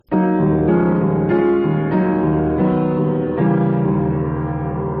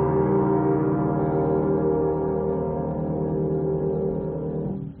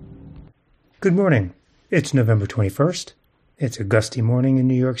Good morning. It's November 21st. It's a gusty morning in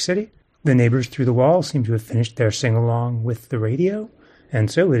New York City. The neighbors through the wall seem to have finished their sing-along with the radio,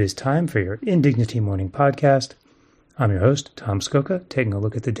 and so it is time for your Indignity Morning Podcast. I'm your host, Tom Skoka, taking a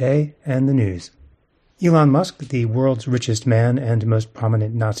look at the day and the news. Elon Musk, the world's richest man and most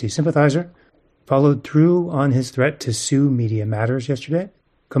prominent Nazi sympathizer, followed through on his threat to sue Media Matters yesterday,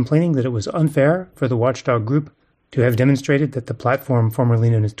 complaining that it was unfair for the watchdog group to have demonstrated that the platform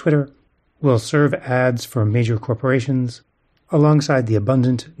formerly known as Twitter will serve ads for major corporations alongside the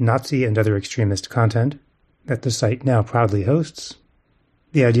abundant Nazi and other extremist content that the site now proudly hosts.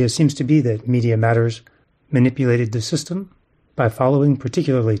 The idea seems to be that Media Matters manipulated the system by following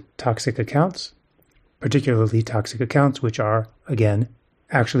particularly toxic accounts which are, again,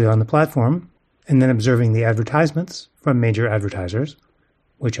 actually on the platform, and then observing the advertisements from major advertisers,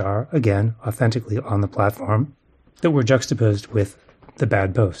 which are, again, authentically on the platform, that were juxtaposed with the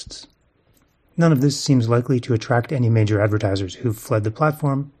bad posts. None of this seems likely to attract any major advertisers who've fled the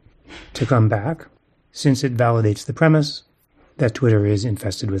platform to come back, since it validates the premise that Twitter is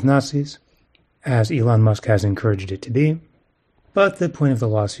infested with Nazis, as Elon Musk has encouraged it to be. But the point of the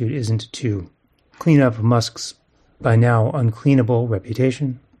lawsuit isn't to clean up Musk's by now uncleanable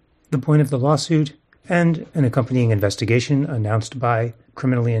reputation. The point of the lawsuit and an accompanying investigation announced by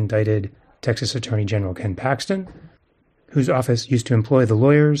criminally indicted Texas Attorney General Ken Paxton, whose office used to employ the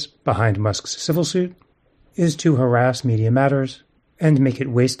lawyers behind Musk's civil suit, is to harass Media Matters and make it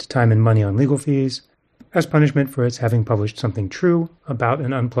waste time and money on legal fees as punishment for its having published something true about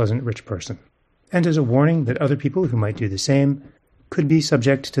an unpleasant rich person, and as a warning that other people who might do the same could be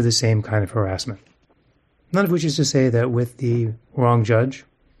subject to the same kind of harassment. None of which is to say that with the wrong judge,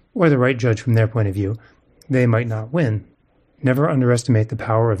 or the right judge from their point of view, they might not win. Never underestimate the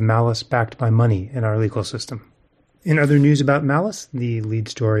power of malice backed by money in our legal system. In other news about malice, the lead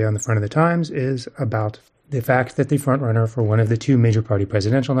story on the front of the Times is about the fact that the frontrunner for one of the two major party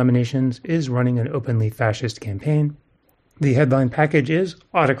presidential nominations is running an openly fascist campaign. The headline package is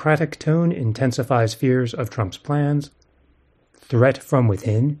 "Autocratic Tone Intensifies Fears of Trump's Plans. Threat from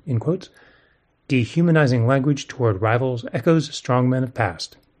Within," in quotes. "Dehumanizing language toward rivals echoes strongmen of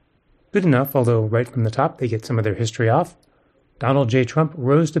past." Good enough, although right from the top they get some of their history off. Donald J. Trump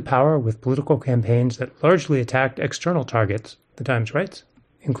rose to power with political campaigns that largely attacked external targets, the Times writes,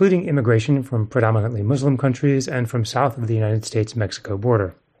 including immigration from predominantly Muslim countries and from south of the United States-Mexico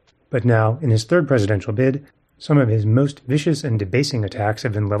border. But now, in his third presidential bid, some of his most vicious and debasing attacks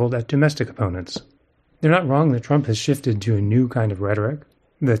have been leveled at domestic opponents. They're not wrong that Trump has shifted to a new kind of rhetoric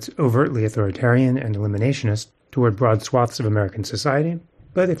that's overtly authoritarian and eliminationist toward broad swaths of American society,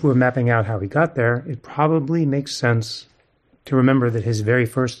 but if we're mapping out how he got there, it probably makes sense to remember that his very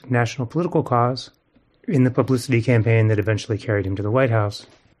first national political cause, in the publicity campaign that eventually carried him to the White House,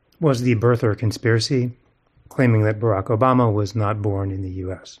 was the birther conspiracy, claiming that Barack Obama was not born in the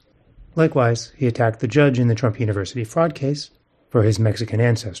U.S. Likewise, he attacked the judge in the Trump University fraud case for his Mexican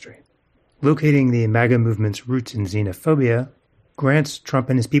ancestry. Locating the MAGA movement's roots in xenophobia grants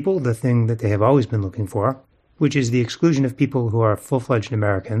Trump and his people the thing that they have always been looking for, which is the exclusion of people who are full-fledged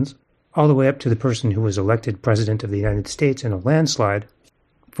Americans, all the way up to the person who was elected President of the United States in a landslide,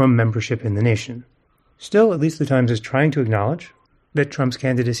 from membership in the nation. Still, at least the Times is trying to acknowledge that Trump's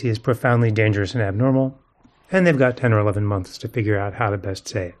candidacy is profoundly dangerous and abnormal, and they've got 10 or 11 months to figure out how to best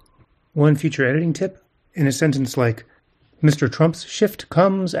say it. One future editing tip, in a sentence like, "Mr. Trump's shift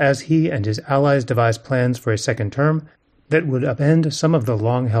comes as he and his allies devise plans for a second term that would upend some of the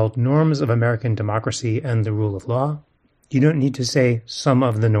long-held norms of American democracy and the rule of law." You don't need to say some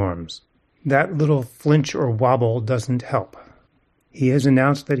of the norms. That little flinch or wobble doesn't help. He has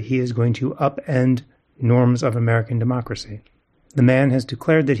announced that he is going to upend norms of American democracy. The man has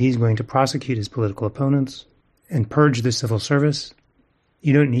declared that he's going to prosecute his political opponents and purge the civil service.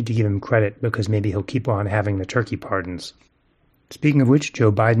 You don't need to give him credit because maybe he'll keep on having the turkey pardons. Speaking of which,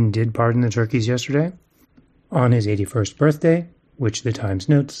 Joe Biden did pardon the turkeys yesterday on his 81st birthday, which the Times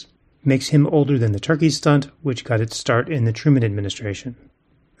notes makes him older than the turkey stunt, which got its start in the Truman administration.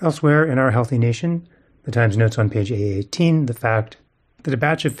 Elsewhere in our healthy nation, the Times notes on page A18 the fact that a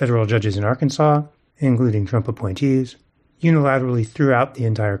batch of federal judges in Arkansas, including Trump appointees, unilaterally threw out the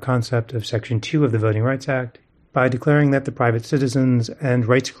entire concept of Section 2 of the Voting Rights Act by declaring that the private citizens and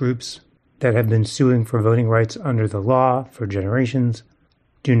rights groups that have been suing for voting rights under the law for generations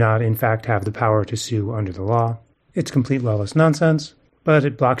do not, in fact, have the power to sue under the law. It's complete lawless nonsense, but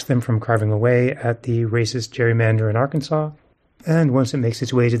it blocks them from carving away at the racist gerrymander in Arkansas, and once it makes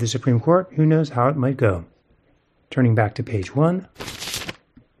its way to the Supreme Court, who knows how it might go. Turning back to page 1.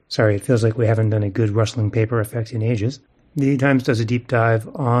 Sorry, it feels like we haven't done a good rustling paper effect in ages. The Times does a deep dive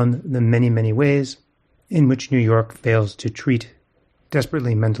on the many, many ways in which New York fails to treat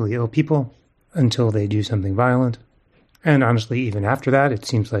desperately mentally ill people until they do something violent. And honestly, even after that, it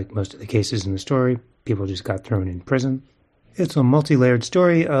seems like most of the cases in the story, people just got thrown in prison. It's a multi-layered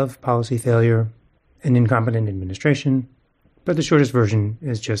story of policy failure and incompetent administration, but the shortest version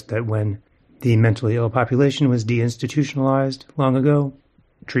is just that when the mentally ill population was deinstitutionalized long ago,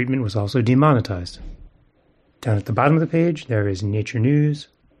 treatment was also demonetized. Down at the bottom of the page, there is Nature News,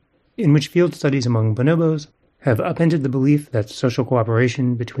 in which field studies among bonobos have upended the belief that social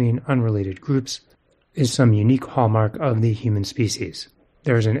cooperation between unrelated groups is some unique hallmark of the human species.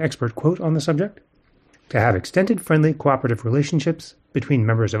 There is an expert quote on the subject. To have extended friendly cooperative relationships between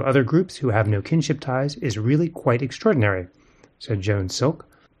members of other groups who have no kinship ties is really quite extraordinary, said Joan Silk,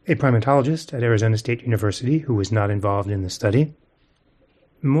 a primatologist at Arizona State University who was not involved in the study.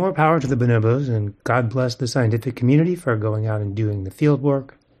 More power to the bonobos, and God bless the scientific community for going out and doing the field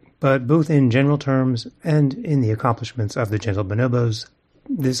work. But both in general terms and in the accomplishments of the gentle bonobos,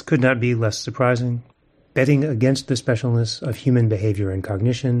 this could not be less surprising. Betting against the specialness of human behavior and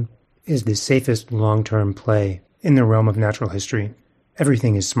cognition is the safest long-term play in the realm of natural history.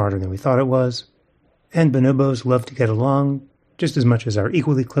 Everything is smarter than we thought it was, and bonobos love to get along just as much as our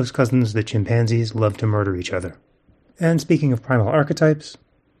equally close cousins, the chimpanzees, love to murder each other. And speaking of primal archetypes,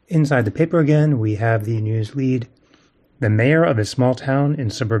 inside the paper again, we have the news lead. The mayor of a small town in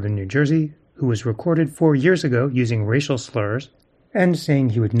suburban New Jersey, who was recorded 4 years ago using racial slurs and saying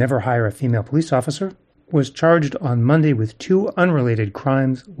he would never hire a female police officer, was charged on Monday with 2 unrelated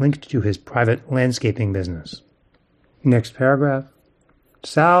crimes linked to his private landscaping business. Next paragraph.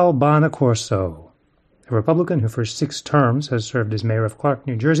 Sal Bonacorso, a Republican who for 6 terms has served as mayor of Clark,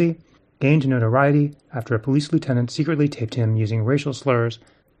 New Jersey, gained notoriety after a police lieutenant secretly taped him using racial slurs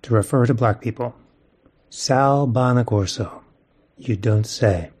to refer to black people. Sal Bonacorso. You don't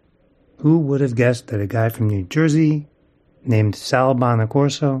say. Who would have guessed that a guy from New Jersey named Sal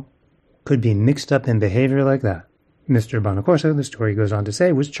Bonacorso could be mixed up in behavior like that? Mr. Bonacorso, the story goes on to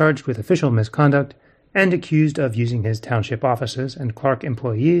say, was charged with official misconduct and accused of using his township offices and Clark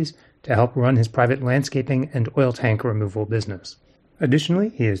employees to help run his private landscaping and oil tank removal business. Additionally,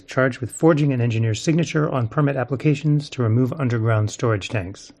 he is charged with forging an engineer's signature on permit applications to remove underground storage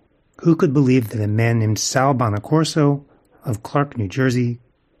tanks. Who could believe that a man named Sal Bonacorso of Clark, New Jersey,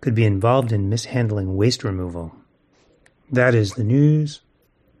 could be involved in mishandling waste removal? That is the news.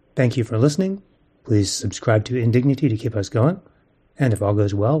 Thank you for listening. Please subscribe to Indignity to keep us going. And if all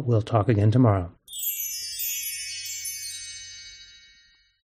goes well, we'll talk again tomorrow.